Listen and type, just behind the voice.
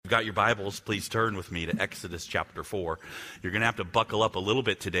Got your Bibles, please turn with me to Exodus chapter 4. You're going to have to buckle up a little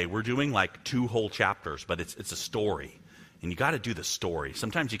bit today. We're doing like 2 whole chapters, but it's a story. And you got to do the story.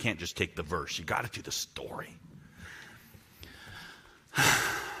 Sometimes you can't just take the verse. You got to do the story.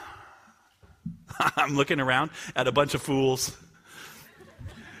 I'm looking around at a bunch of fools.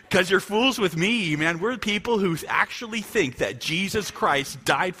 Because you're fools with me, man. We're people who actually think that Jesus Christ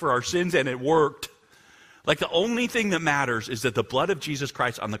died for our sins and it worked. Like the only thing that matters is that the blood of Jesus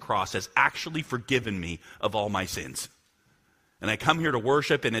Christ on the cross has actually forgiven me of all my sins. And I come here to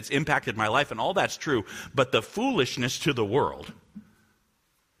worship and it's impacted my life and all that's true. But the foolishness to the world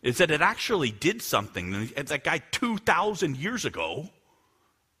is that it actually did something. It's that guy 2,000 years ago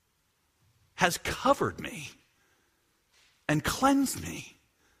has covered me and cleansed me.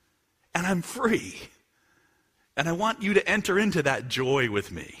 And I'm free. And I want you to enter into that joy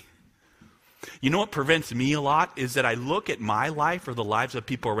with me. You know what prevents me a lot is that I look at my life or the lives of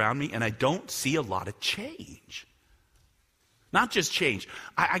people around me and I don't see a lot of change. Not just change.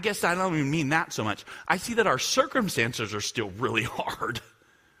 I guess I don't even mean that so much. I see that our circumstances are still really hard.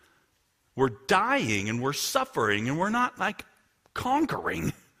 We're dying and we're suffering and we're not like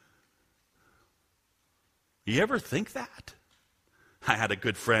conquering. You ever think that? I had a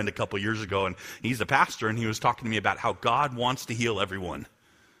good friend a couple years ago and he's a pastor and he was talking to me about how God wants to heal everyone.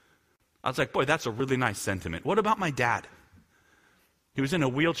 I was like, boy, that's a really nice sentiment. What about my dad? He was in a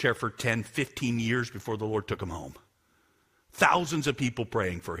wheelchair for 10, 15 years before the Lord took him home. Thousands of people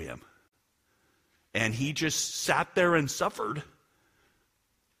praying for him. And he just sat there and suffered.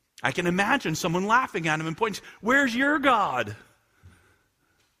 I can imagine someone laughing at him and pointing, where's your God?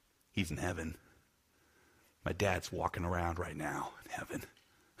 He's in heaven. My dad's walking around right now in heaven.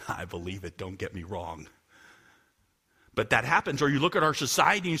 I believe it, don't get me wrong. But that happens, or you look at our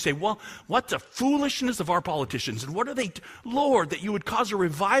society and you say, well, what the foolishness of our politicians, and what are they, Lord, that you would cause a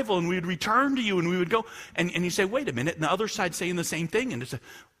revival and we would return to you and we would go, and you say, wait a minute, and the other side's saying the same thing, and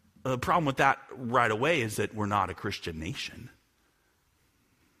the problem with that right away is that we're not a Christian nation.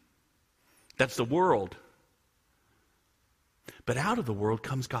 That's the world. But out of the world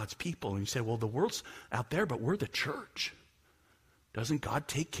comes God's people, and you say, well, the world's out there, but we're the church. Doesn't God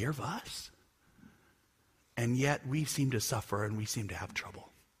take care of us? And yet we seem to suffer and we seem to have trouble.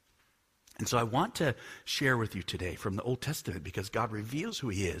 And so I want to share with you today from the Old Testament because God reveals who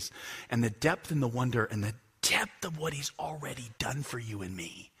he is and the depth and the wonder and the depth of what he's already done for you and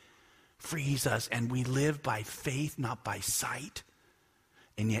me frees us, and we live by faith, not by sight.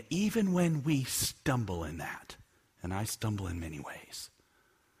 And yet even when we stumble in that, and I stumble in many ways,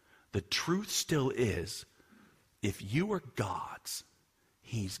 the truth still is, if you are God's,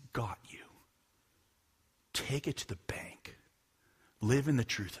 he's got you. Take it to the bank. Live in the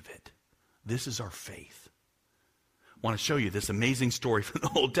truth of it. This is our faith. I want to show you this amazing story from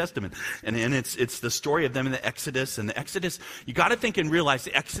the Old Testament. And it's the story of them in the Exodus. And the Exodus, you got to think and realize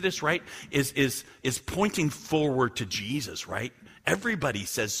the Exodus, right, is pointing forward to Jesus, right? Everybody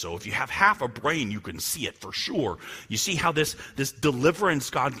says so. If you have half a brain, you can see it for sure. You see how this deliverance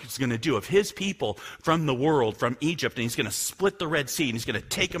God is going to do of his people from the world, from Egypt, and he's going to split the Red Sea, and he's going to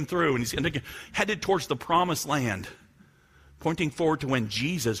take them through, and he's going to get headed towards the promised land, pointing forward to when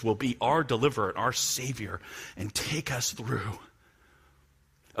Jesus will be our deliverer, our Savior, and take us through.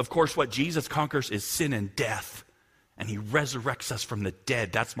 Of course, what Jesus conquers is sin and death, and he resurrects us from the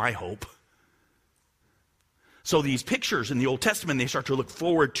dead. That's my hope. So these pictures in the Old Testament, they start to look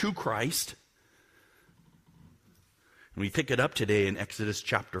forward to Christ. And we pick it up today in Exodus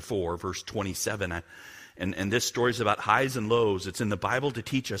chapter 4, verse 27. And this story is about highs and lows. It's in the Bible to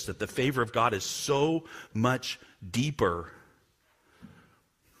teach us that the favor of God is so much deeper,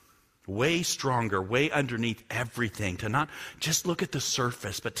 way stronger, way underneath everything. To not just look at the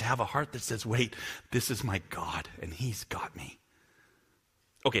surface, but to have a heart that says, wait, this is my God, and he's got me.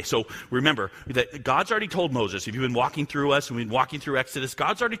 Okay, so remember that God's already told Moses, if you've been walking through us and we've been walking through Exodus,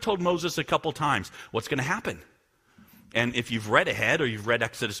 God's already told Moses a couple times what's going to happen. And if you've read ahead or you've read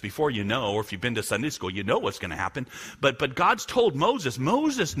Exodus before, you know, or if you've been to Sunday school, you know what's going to happen. But God's told Moses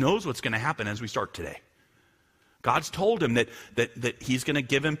knows what's going to happen as we start today. God's told him that he's going to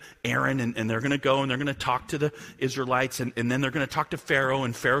give him Aaron, and they're going to go and they're going to talk to the Israelites, and then they're going to talk to Pharaoh,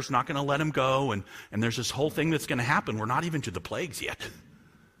 and Pharaoh's not going to let him go, and there's this whole thing that's going to happen. We're not even to the plagues yet.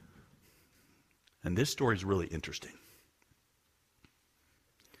 And this story is really interesting.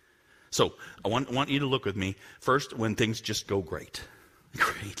 So I want you to look with me first when things just go great.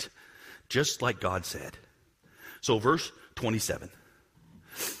 Great. Just like God said. So verse 27.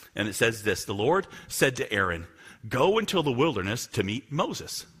 And it says this, the Lord said to Aaron, go into the wilderness to meet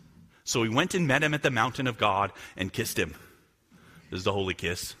Moses. So he went and met him at the mountain of God and kissed him. This is the holy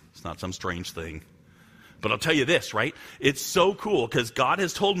kiss. It's not some strange thing. But I'll tell you this, right? It's so cool because God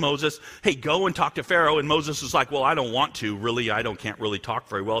has told Moses, hey, go and talk to Pharaoh. And Moses is like, well, I don't want to. Really, can't really talk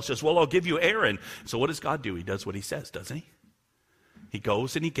very well. He says, well, I'll give you Aaron. So what does God do? He does what he says, doesn't he? He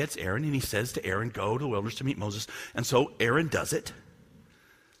goes and he gets Aaron and he says to Aaron, go to the wilderness to meet Moses. And so Aaron does it.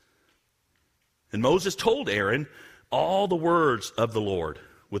 And Moses told Aaron all the words of the Lord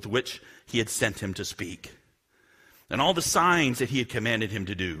with which he had sent him to speak, and all the signs that he had commanded him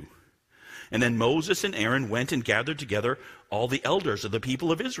to do. And then Moses and Aaron went and gathered together all the elders of the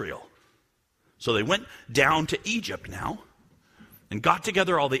people of Israel. So they went down to Egypt now and got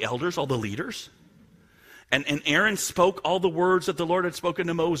together all the elders, all the leaders. And Aaron spoke all the words that the Lord had spoken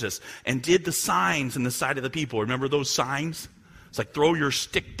to Moses and did the signs in the sight of the people. Remember those signs? It's like throw your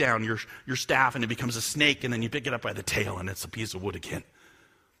stick down, your staff, and it becomes a snake, and then you pick it up by the tail, and it's a piece of wood again.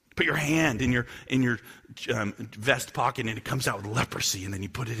 Put your hand in your vest pocket, and it comes out with leprosy, and then you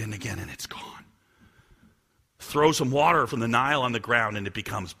put it in again, and it's gone. Throw some water from the Nile on the ground, and it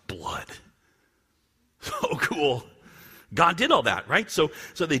becomes blood. So cool. God did all that, right? So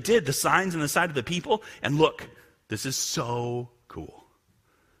they did the signs on the side of the people, and look, this is so cool.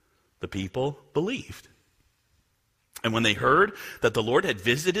 The people believed. And when they heard that the Lord had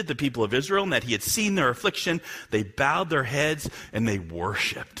visited the people of Israel and that he had seen their affliction, they bowed their heads and they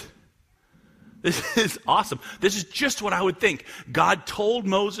worshiped. This is awesome. This is just what I would think. God told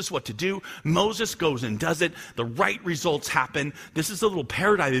Moses what to do. Moses goes and does it. The right results happen. This is a little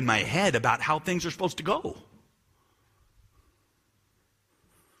paradigm in my head about how things are supposed to go.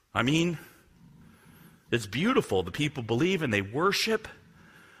 I mean, it's beautiful. The people believe and they worship.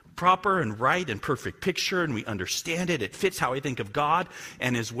 Proper and right and perfect picture, and we understand it. It fits how I think of God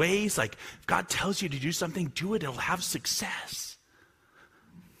and his ways. Like, if God tells you to do something, do it. It'll have success.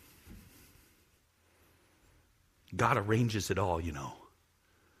 God arranges it all, you know.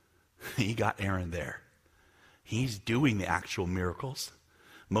 He got Aaron there. He's doing the actual miracles.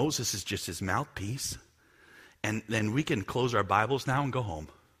 Moses is just his mouthpiece. And then we can close our Bibles now and go home.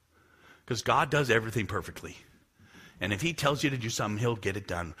 Because God does everything perfectly. And if he tells you to do something, he'll get it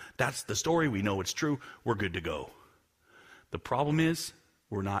done. That's the story. We know it's true. We're good to go. The problem is,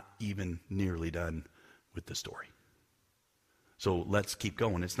 we're not even nearly done with the story. So let's keep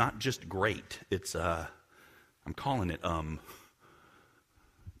going. It's not just great. It's, I'm calling it,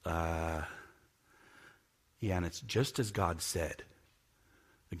 yeah, and it's just as God said.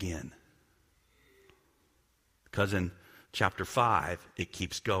 Again. Because in chapter 5, it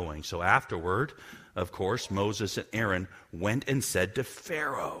keeps going. So afterward, of course, Moses and Aaron went and said to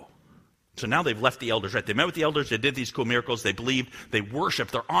Pharaoh. So now they've left the elders, right? They met with the elders. They did these cool miracles. They believed. They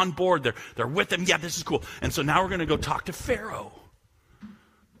worshiped. They're on board. They're with them. Yeah, this is cool. And so now we're going to go talk to Pharaoh.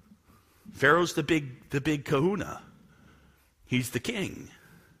 Pharaoh's the big kahuna. He's the king.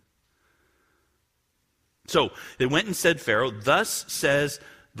 So they went and said, Pharaoh, thus says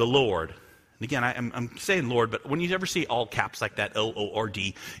the Lord. Again, I'm saying Lord, but when you ever see all caps like that,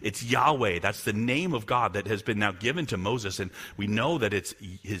 L-O-R-D, it's Yahweh. That's the name of God that has been now given to Moses, and we know that it's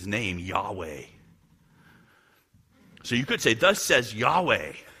his name, Yahweh. So you could say, thus says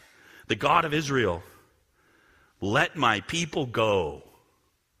Yahweh, the God of Israel, let my people go,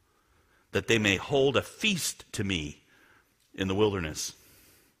 that they may hold a feast to me in the wilderness.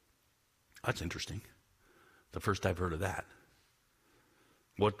 That's interesting. The first I've heard of that.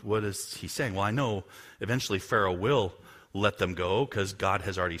 What is he saying? Well, I know eventually Pharaoh will let them go because God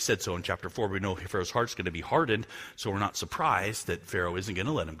has already said so in chapter 4. We know Pharaoh's heart's going to be hardened, so we're not surprised that Pharaoh isn't going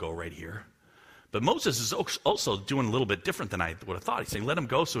to let him go right here. But Moses is also doing a little bit different than I would have thought. He's saying, let him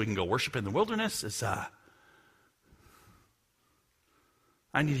go so he can go worship in the wilderness.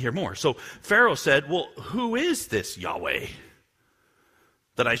 I need to hear more. So Pharaoh said, well, who is this Yahweh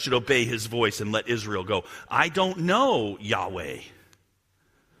that I should obey his voice and let Israel go? I don't know Yahweh.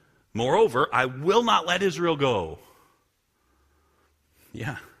 Moreover, I will not let Israel go.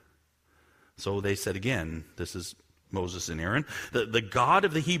 Yeah. So they said again, this is Moses and Aaron, the God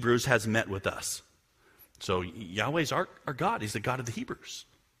of the Hebrews has met with us. So Yahweh's our God. He's the God of the Hebrews.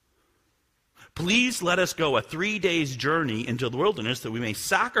 Please let us go a 3 days journey into the wilderness that we may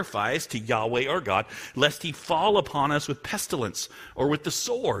sacrifice to Yahweh our God, lest he fall upon us with pestilence or with the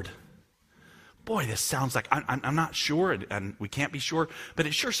sword. Boy, this sounds like, I'm not sure, and we can't be sure, but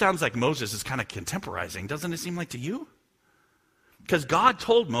it sure sounds like Moses is kind of contemporizing. Doesn't it seem like to you? Because God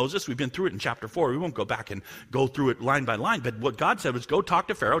told Moses, we've been through it in chapter 4, we won't go back and go through it line by line, but what God said was, go talk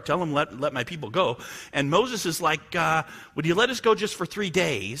to Pharaoh, tell him, let my people go. And Moses is like, would you let us go just for 3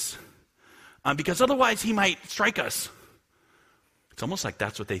 days? Because otherwise he might strike us. It's almost like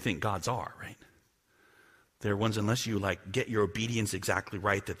that's what they think gods are, right? They're ones, unless you get your obedience exactly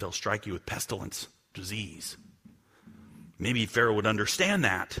right, that they'll strike you with pestilence, disease. Maybe Pharaoh would understand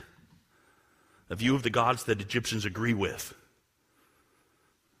that. A view of the gods that Egyptians agree with.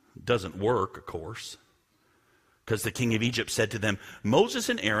 It doesn't work, of course. Because the king of Egypt said to them, Moses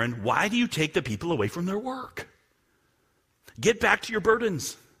and Aaron, why do you take the people away from their work? Get back to your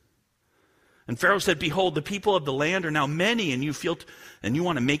burdens. And Pharaoh said, behold, the people of the land are now many, and you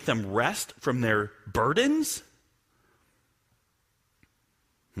want to make them rest from their burdens?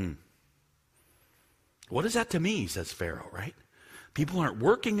 What is that to me, says Pharaoh, right? People aren't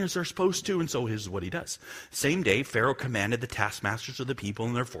working as they're supposed to, and so here's what he does. Same day, Pharaoh commanded the taskmasters of the people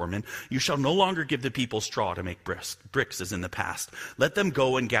and their foremen, you shall no longer give the people straw to make bricks as in the past. Let them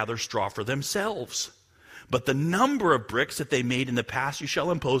go and gather straw for themselves. But the number of bricks that they made in the past you shall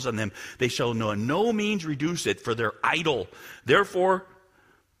impose on them. They shall in no means reduce it, for they're idle. Therefore,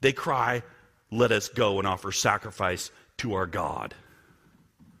 they cry, let us go and offer sacrifice to our God.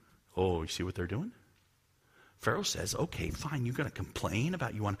 Oh, you see what they're doing? Pharaoh says, okay, fine, you're going to complain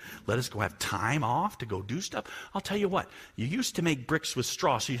about you want to let us go have time off to go do stuff? I'll tell you what, you used to make bricks with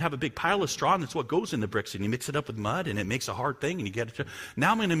straw, so you'd have a big pile of straw, and that's what goes in the bricks, and you mix it up with mud, and it makes a hard thing, and you get it.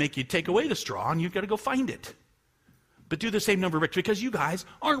 Now I'm going to make you take away the straw, and you've got to go find it. But do the same number of bricks, because you guys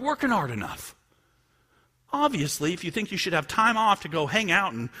aren't working hard enough. Obviously, if you think you should have time off to go hang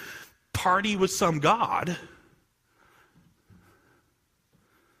out and party with some god,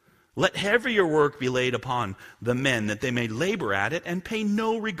 let heavier work be laid upon the men, that they may labor at it and pay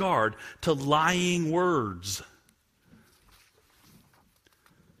no regard to lying words.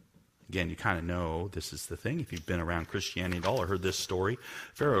 Again, you kind of know this is the thing. If you've been around Christianity at all or heard this story,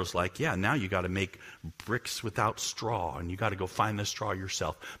 Pharaoh's like, yeah, now you got to make bricks without straw, and you got to go find the straw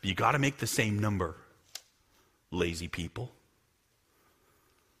yourself. But you got to make the same number. Lazy people.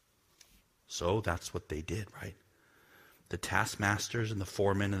 So that's what they did, right? The taskmasters and the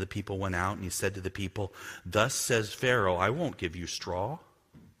foremen and the people went out, and he said to the people, thus says Pharaoh, I won't give you straw.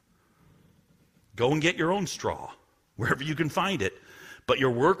 Go and get your own straw, wherever you can find it. But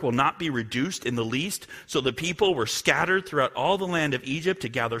your work will not be reduced in the least. So the people were scattered throughout all the land of Egypt to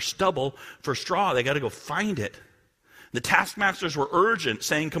gather stubble for straw. They got to go find it. The taskmasters were urgent,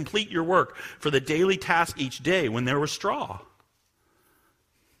 saying, complete your work for the daily task each day when there was straw.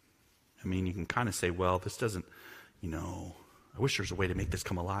 I mean, you can kind of say, well, this doesn't, I wish there's a way to make this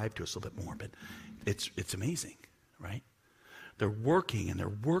come alive to us a little bit more, but it's amazing, right? They're working, and they're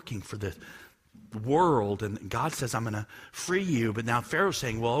working for the world, and God says, I'm going to free you, but now Pharaoh's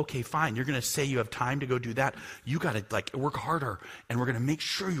saying, well, okay, fine, you're going to say you have time to go do that. You got to work harder, and we're going to make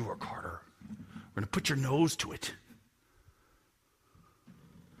sure you work harder. We're going to put your nose to it.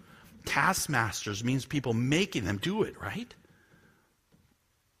 Taskmasters means people making them do it, right?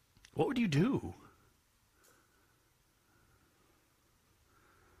 What would you do?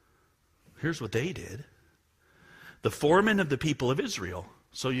 Here's what they did. The foremen of the people of Israel.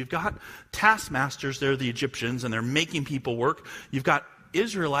 So you've got taskmasters, they're the Egyptians, and they're making people work. You've got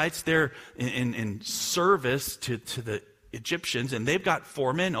Israelites, they're in service to the Egyptians, and they've got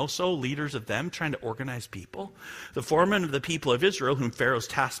foremen, also leaders of them, trying to organize people. The foremen of the people of Israel, whom Pharaoh's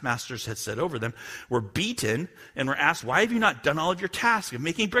taskmasters had set over them, were beaten and were asked, why have you not done all of your tasks of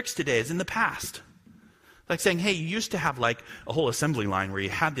making bricks today as in the past? Like saying, hey, you used to have a whole assembly line where you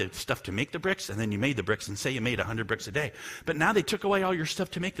had the stuff to make the bricks, and then you made the bricks, and say you made 100 bricks a day. But now they took away all your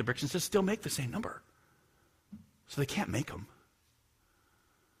stuff to make the bricks and said still make the same number. So they can't make them.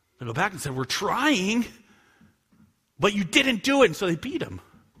 They go back and said, we're trying, but you didn't do it, and so they beat them.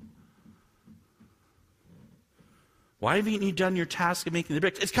 Why haven't you done your task of making the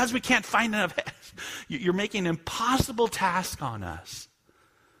bricks? It's because we can't find enough. You're making an impossible task on us.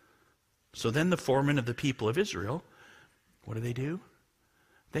 So then the foremen of the people of Israel, what do?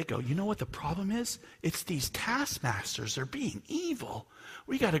 They go, you know what the problem is? It's these taskmasters. They're being evil.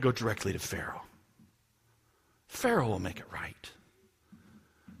 We got to go directly to Pharaoh. Pharaoh will make it right.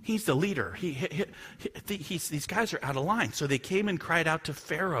 He's the leader. These guys are out of line. So they came and cried out to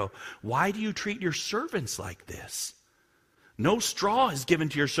Pharaoh, why do you treat your servants like this? No straw is given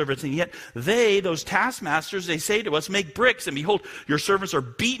to your servants, and yet those taskmasters, they say to us, make bricks, and behold, your servants are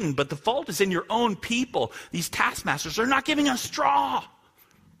beaten, but the fault is in your own people. These taskmasters are not giving us straw.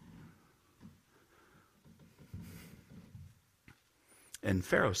 And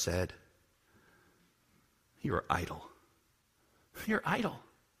Pharaoh said, you are idle. You're idle.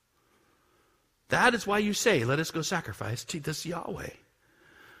 That is why you say, let us go sacrifice to this Yahweh.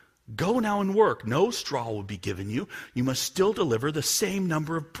 Go now and work. No straw will be given you. You must still deliver the same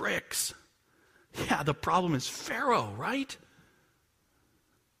number of bricks. Yeah, the problem is Pharaoh, right?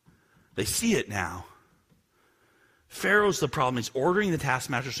 They see it now. Pharaoh's the problem. He's ordering the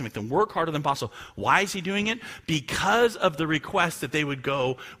taskmasters to make them work harder than possible. Why is he doing it? Because of the request that they would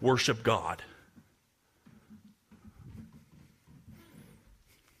go worship God.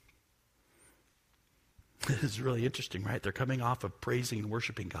 This is really interesting, right? They're coming off of praising and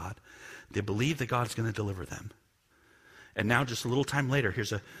worshiping God. They believe that God is going to deliver them. And now just a little time later,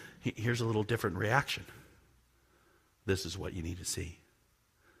 here's a little different reaction. This is what you need to see.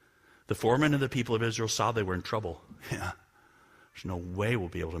 The foreman of the people of Israel saw they were in trouble. Yeah, there's no way we'll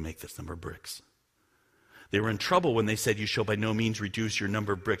be able to make this number of bricks. They were in trouble when they said, you shall by no means reduce your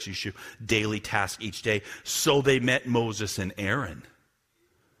number of bricks. You should daily task each day. So they met Moses and Aaron,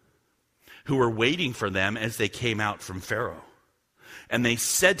 who were waiting for them as they came out from Pharaoh. And they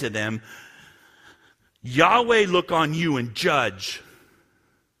said to them, Yahweh look on you and judge,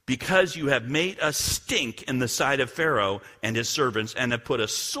 because you have made us stink in the sight of Pharaoh and his servants, and have put a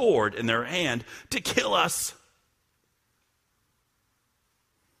sword in their hand to kill us.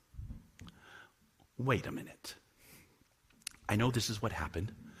 Wait a minute. I know this is what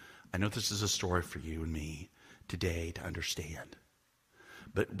happened. I know this is a story for you and me today to understand.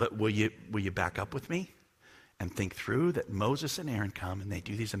 But will you back up with me and think through that Moses and Aaron come and they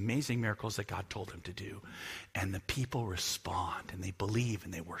do these amazing miracles that God told them to do, and the people respond and they believe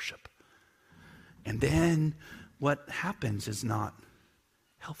and they worship. And then what happens is not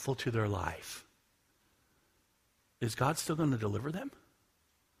helpful to their life. Is God still going to deliver them?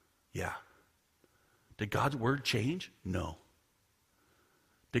 Yeah. Did God's word change? No.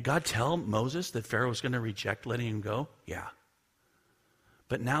 Did God tell Moses that Pharaoh was going to reject letting him go? Yeah.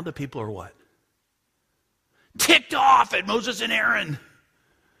 But now the people are what? Ticked off at Moses and Aaron.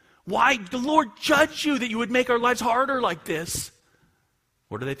 Why the Lord judge you that you would make our lives harder like this?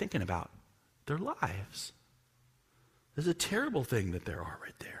 What are they thinking about? Their lives. There's a terrible thing that there are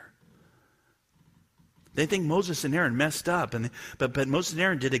right there. They think Moses and Aaron messed up, but Moses and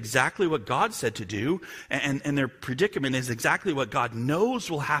Aaron did exactly what God said to do, and their predicament is exactly what God knows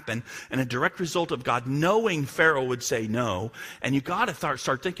will happen, and a direct result of God knowing Pharaoh would say no. And you got to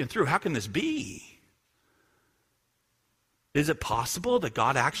start thinking through, how can this be? Is it possible that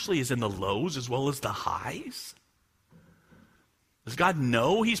God actually is in the lows as well as the highs? Does God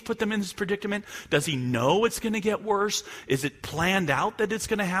know he's put them in this predicament? Does he know it's going to get worse? Is it planned out that it's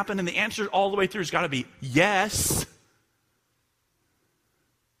going to happen? And the answer all the way through has got to be yes.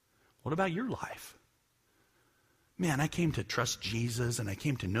 What about your life? Man, I came to trust Jesus, and I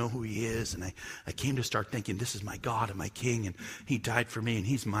came to know who he is, and I came to start thinking, this is my God and my King, and he died for me, and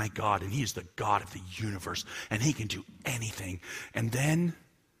he's my God, and he's the God of the universe, and he can do anything. And then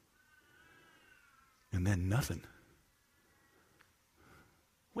nothing.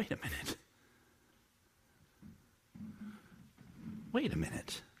 Wait a minute. Wait a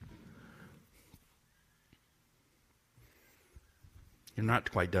minute. You're not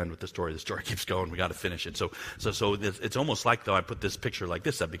quite done with the story. The story keeps going. We got to finish it. So it's almost like, though, I put this picture like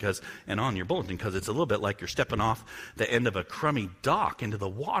this up and on your bulletin, because it's a little bit like you're stepping off the end of a crummy dock into the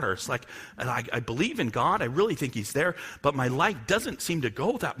water. It's like, I believe in God. I really think he's there, but my life doesn't seem to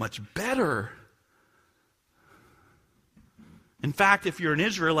go that much better. In fact, if you're an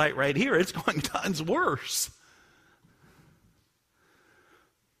Israelite right here, it's going tons worse.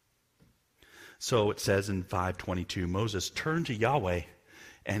 So it says in 5:22, Moses turned to Yahweh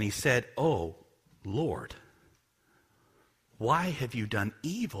and he said, "Oh, Lord, why have you done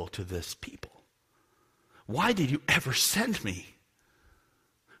evil to this people? Why did you ever send me?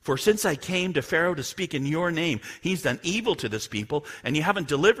 For since I came to Pharaoh to speak in your name, he's done evil to this people, and you haven't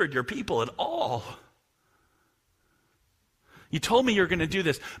delivered your people at all. You told me you're going to do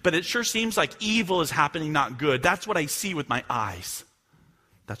this, but it sure seems like evil is happening, not good. That's what I see with my eyes."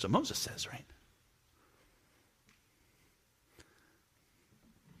 That's what Moses says, right?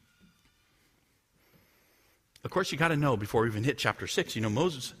 Of course, you got to know before we even hit chapter 6,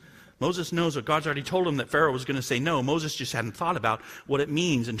 Moses knows what God's already told him, that Pharaoh was going to say no. Moses just hadn't thought about what it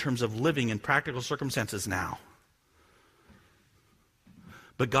means in terms of living in practical circumstances now.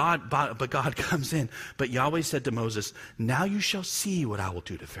 But God comes in. But Yahweh said to Moses, "Now you shall see what I will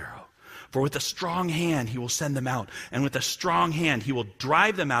do to Pharaoh. For with a strong hand he will send them out, and with a strong hand he will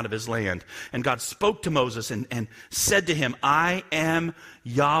drive them out of his land." And God spoke to Moses and said to him, "I am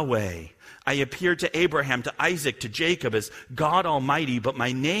Yahweh. I appeared to Abraham, to Isaac, to Jacob as God Almighty, but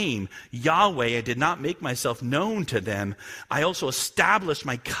my name, Yahweh, I did not make myself known to them. I also established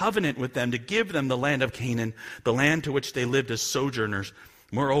my covenant with them to give them the land of Canaan, the land to which they lived as sojourners.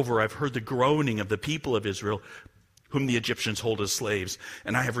 Moreover, I've heard the groaning of the people of Israel, whom the Egyptians hold as slaves,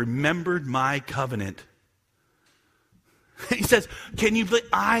 and I have remembered my covenant." He says, can you believe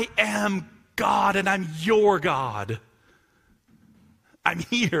I am God and I'm your God. I'm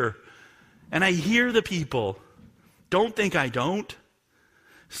here. And I hear the people. Don't think I don't.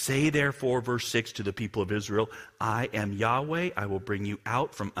 Say therefore, verse 6, to the people of Israel, I am Yahweh. I will bring you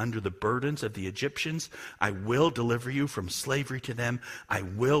out from under the burdens of the Egyptians. I will deliver you from slavery to them. I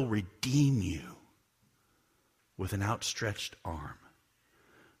will redeem you with an outstretched arm,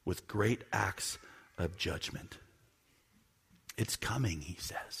 with great acts of judgment. It's coming, he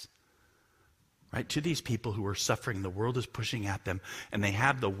says. Right? To these people who are suffering, the world is pushing at them, and they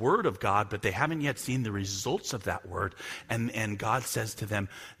have the word of God, but they haven't yet seen the results of that word. And God says to them,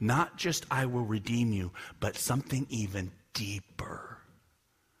 not just I will redeem you, but something even deeper.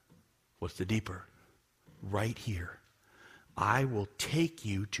 What's the deeper? Right here. I will take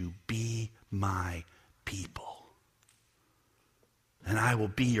you to be my people. And I will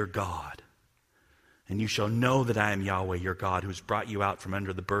be your God. And you shall know that I am Yahweh, your God, who's brought you out from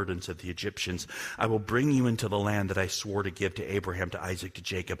under the burdens of the Egyptians. I will bring you into the land that I swore to give to Abraham, to Isaac, to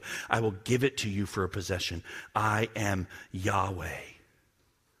Jacob. I will give it to you for a possession. I am Yahweh.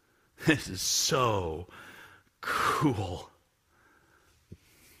 This is so cool.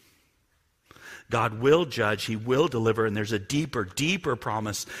 God will judge, he will deliver, and there's a deeper, deeper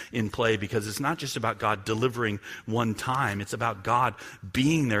promise in play, because it's not just about God delivering one time. It's about God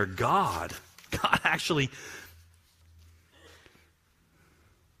being their God. God actually.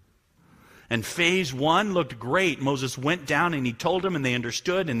 And phase 1 looked great. Moses went down and he told them, and they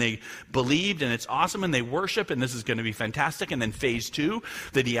understood and they believed, and it's awesome, and they worship, and this is going to be fantastic. And then phase 2,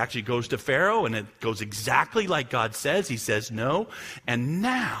 that he actually goes to Pharaoh, and it goes exactly like God says. He says no. And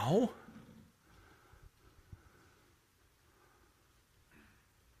now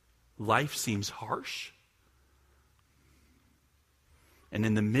life seems harsh. And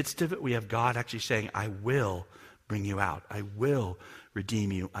in the midst of it, we have God actually saying, I will bring you out. I will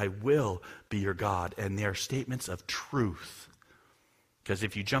redeem you. I will be your God. And they are statements of truth. Because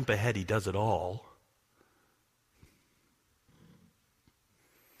if you jump ahead, he does it all.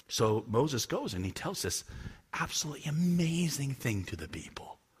 So Moses goes and he tells this absolutely amazing thing to the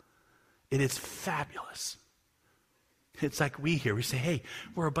people. It is fabulous. It's like we here. We say, hey,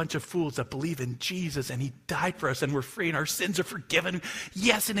 we're a bunch of fools that believe in Jesus and he died for us and we're free and our sins are forgiven.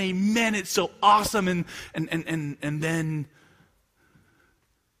 Yes and amen. It's so awesome. And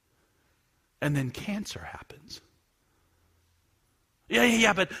then cancer happens.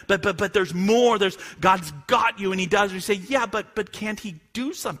 Yeah, but there's more. God's got you and he does. We say, yeah, but can't he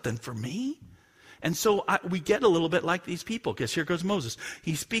do something for me? And so we get a little bit like these people, because here goes Moses.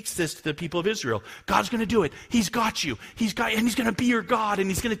 He speaks this to the people of Israel. God's going to do it. He's got you. And he's going to be your God, and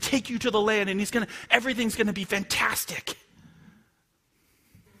he's going to take you to the land, and everything's going to be fantastic.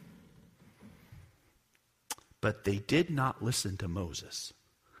 But they did not listen to Moses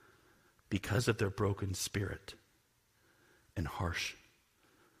because of their broken spirit and harsh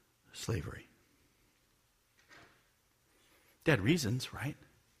slavery. They had reasons, right?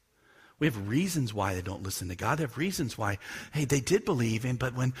 We have reasons why they don't listen to God. They have reasons why, hey, they did believe him,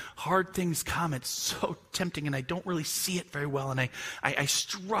 but when hard things come, it's so tempting, and I don't really see it very well, and I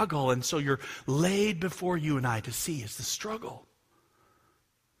struggle. And so you're laid before you and I to see is the struggle.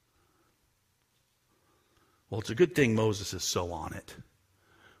 Well, it's a good thing Moses is so on it.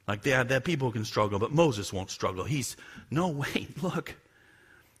 Like, that people can struggle, but Moses won't struggle. No, wait, look.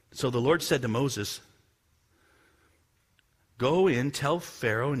 So the Lord said to Moses, go in, tell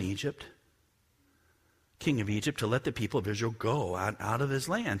Pharaoh in Egypt, king of Egypt, to let the people of Israel go out of his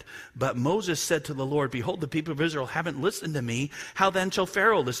land. But Moses said to the Lord, behold, the people of Israel haven't listened to me. How then shall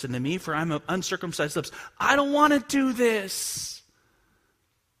Pharaoh listen to me? For I'm of uncircumcised lips. I don't want to do this.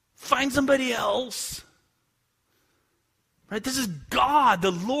 Find somebody else. Right? This is God,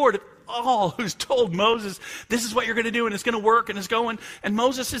 the Lord of all, who's told Moses, this is what you're going to do, and it's going to work, and it's going. And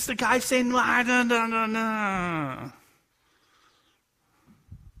Moses is the guy saying, no.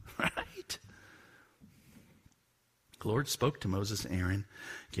 Right? The Lord spoke to Moses and Aaron,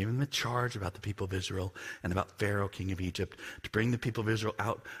 gave them a charge about the people of Israel and about Pharaoh, king of Egypt, to bring the people of Israel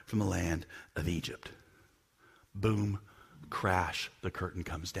out from the land of Egypt. Boom, crash, the curtain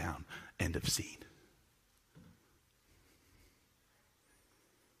comes down. End of scene.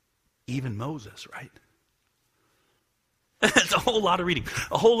 Even Moses, right? It's a whole lot of reading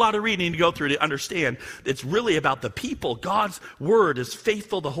to go through to understand it's really about the people. God's word is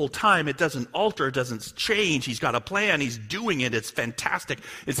faithful the whole time. It doesn't alter, it doesn't change. He's got a plan, he's doing it. It's fantastic.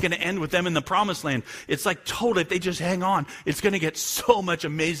 It's going to end with them in the promised land. It's like totally, if they just hang on, it's going to get so much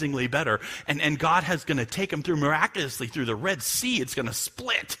amazingly better. And God is going to take them through miraculously through the Red Sea. It's going to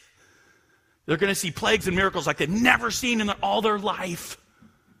split. They're going to see plagues and miracles like they've never seen in all their life.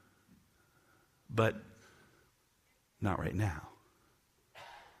 but not right now.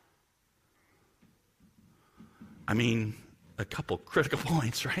 I mean, a couple critical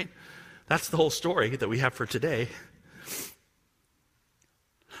points, right? That's the whole story that we have for today.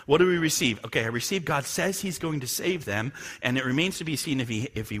 What do we receive? Okay, I receive God says he's going to save them, and it remains to be seen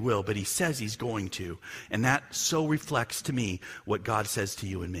if he will, but he says he's going to. And that so reflects to me what God says to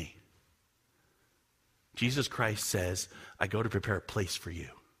you and me. Jesus Christ says, I go to prepare a place for you.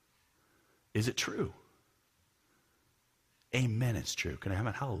 Is it true? Amen, it's true. Can I have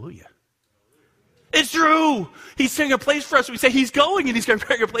a hallelujah? It's true. He's setting a place for us. We say he's going and he's going to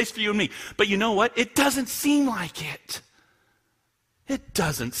prepare a place for you and me. But you know what? It doesn't seem like it. It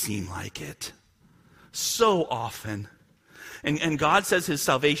doesn't seem like it. So often. And God says his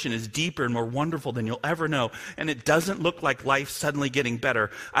salvation is deeper and more wonderful than you'll ever know. And it doesn't look like life suddenly getting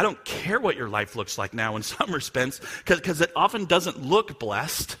better. I don't care what your life looks like now in some respects, because it often doesn't look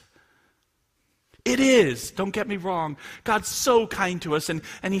blessed. It is. Don't get me wrong. God's so kind to us, and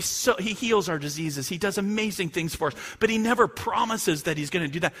he heals our diseases. He does amazing things for us, but he never promises that he's going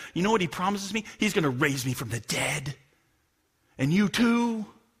to do that. You know what he promises me? He's going to raise me from the dead. And you too.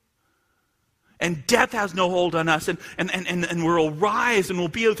 And death has no hold on us, and we'll rise and we'll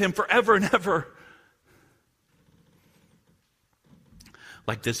be with him forever and ever.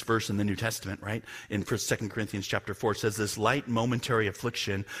 Like this verse in the New Testament, right? In 2 Corinthians chapter 4, it says this light momentary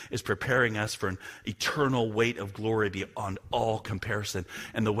affliction is preparing us for an eternal weight of glory beyond all comparison.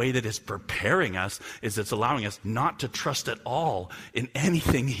 And the way that it's preparing us is it's allowing us not to trust at all in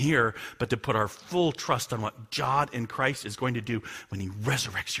anything here, but to put our full trust on what God in Christ is going to do when he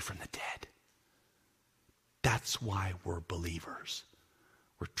resurrects you from the dead. That's why we're believers.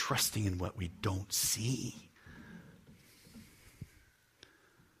 We're trusting in what we don't see.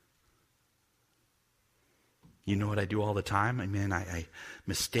 You know what I do all the time? I mean, I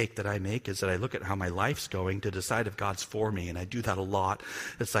mistake that I make is that I look at how my life's going to decide if God's for me, and I do that a lot.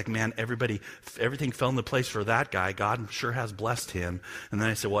 It's like, man, everything fell into place for that guy. God sure has blessed him. And then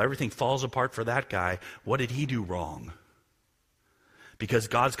I say, well, everything falls apart for that guy. What did he do wrong? Because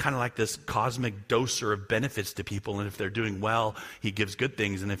God's kind of like this cosmic doser of benefits to people, and if they're doing well, he gives good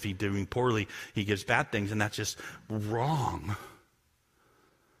things, and if he's doing poorly, he gives bad things, and that's just wrong.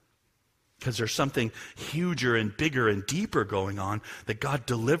 Because there's something huger and bigger and deeper going on, that God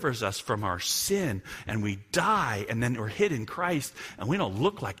delivers us from our sin, and we die, and then we're hid in Christ, and we don't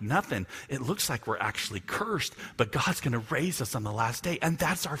look like nothing. It looks like we're actually cursed, but God's going to raise us on the last day, and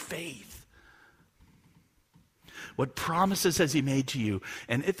that's our faith. What promises has he made to you?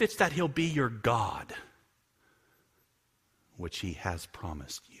 And if it's that he'll be your God, which he has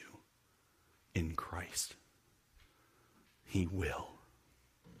promised you in Christ, he will.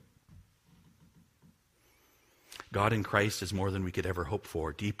 God in Christ is more than we could ever hope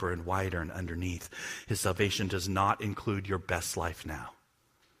for, deeper and wider and underneath. His salvation does not include your best life now.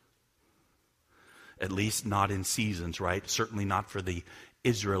 At least not in seasons, right? Certainly not for the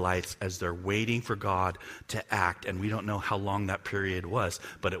Israelites as they're waiting for God to act. And we don't know how long that period was,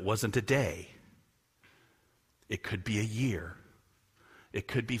 but it wasn't a day. It could be a year. It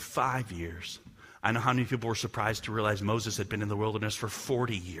could be 5 years. I know how many people were surprised to realize Moses had been in the wilderness for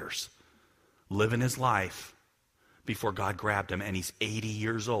 40 years, living his life, before God grabbed him, and he's 80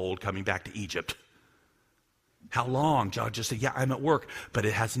 years old coming back to Egypt. How long? God just said, yeah, I'm at work, but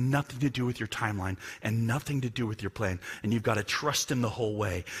it has nothing to do with your timeline and nothing to do with your plan, and you've got to trust him the whole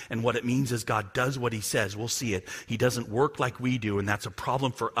way. And what it means is God does what he says. We'll see it. He doesn't work like we do, and that's a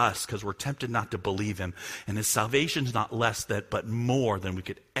problem for us because we're tempted not to believe him. And his salvation's not less than, but more than we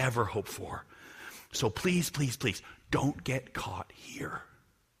could ever hope for. So please, please, please, don't get caught here.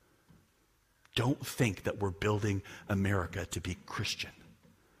 Don't think that we're building America to be Christian.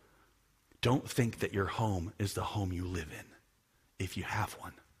 Don't think that your home is the home you live in, if you have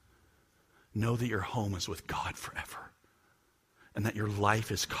one. Know that your home is with God forever, and that your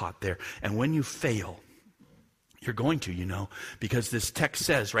life is caught there. And when you fail, you're going to, because this text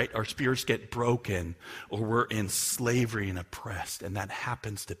says, right, our spirits get broken, or we're in slavery and oppressed, and that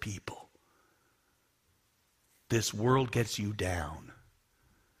happens to people. This world gets you down.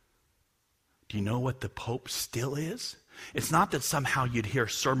 Do you know what the Pope still is? It's not that somehow you'd hear a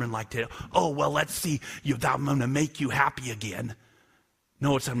sermon like that, oh, well, let's see, I'm going to make you happy again.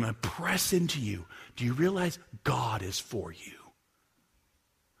 No, it's I'm going to press into you. Do you realize God is for you?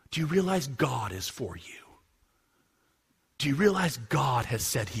 Do you realize God is for you? Do you realize God has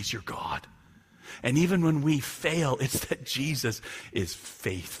said he's your God? And even when we fail, it's that Jesus is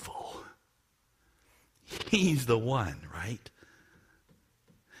faithful. He's the one, right?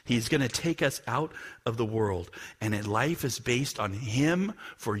 He's going to take us out of the world. And life is based on him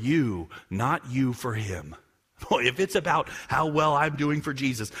for you, not you for him. Boy, if it's about how well I'm doing for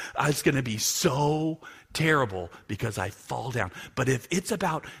Jesus, it's going to be so terrible because I fall down. But if it's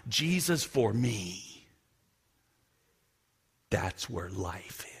about Jesus for me, that's where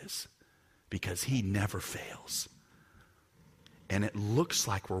life is, because he never fails. And it looks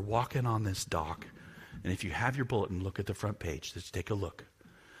like we're walking on this dock. And if you have your bulletin, look at the front page. Let's take a look.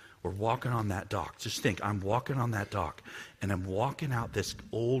 We're walking on that dock. Just think, I'm walking on that dock, and I'm walking out this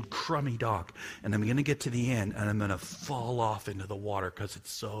old crummy dock, and I'm going to get to the end, and I'm going to fall off into the water because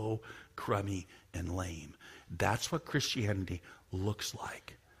it's so crummy and lame. That's what Christianity looks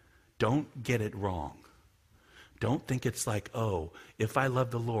like. Don't get it wrong. Don't think it's like, oh, if I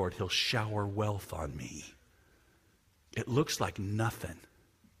love the Lord, he'll shower wealth on me. It looks like nothing.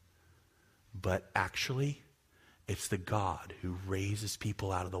 But actually, it's the God who raises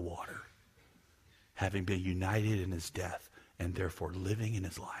people out of the water, having been united in his death and therefore living in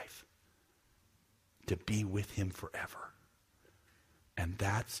his life to be with him forever. And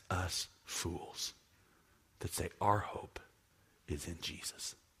that's us fools that say our hope is in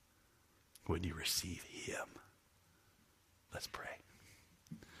Jesus. When you receive him. Let's pray.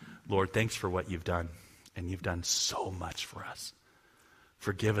 Lord, thanks for what you've done. And you've done so much for us.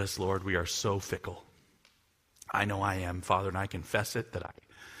 Forgive us, Lord. We are so fickle. I know I am, Father, and I confess it, that I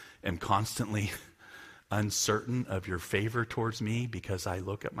am constantly uncertain of your favor towards me because I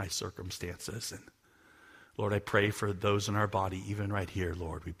look at my circumstances. And Lord, I pray for those in our body, even right here,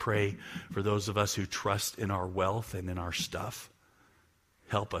 Lord. We pray for those of us who trust in our wealth and in our stuff.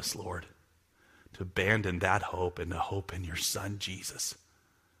 Help us, Lord, to abandon that hope and to hope in your Son, Jesus.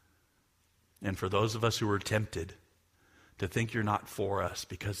 And for those of us who are tempted to think you're not for us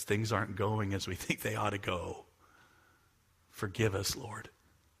because things aren't going as we think they ought to go, forgive us, Lord.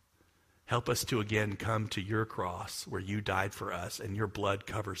 Help us to again come to your cross where you died for us and your blood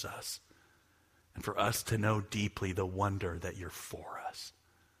covers us. And for us to know deeply the wonder that you're for us.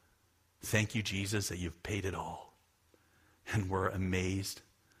 Thank you, Jesus, that you've paid it all. And we're amazed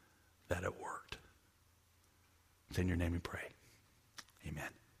that it worked. It's in your name we pray. Amen.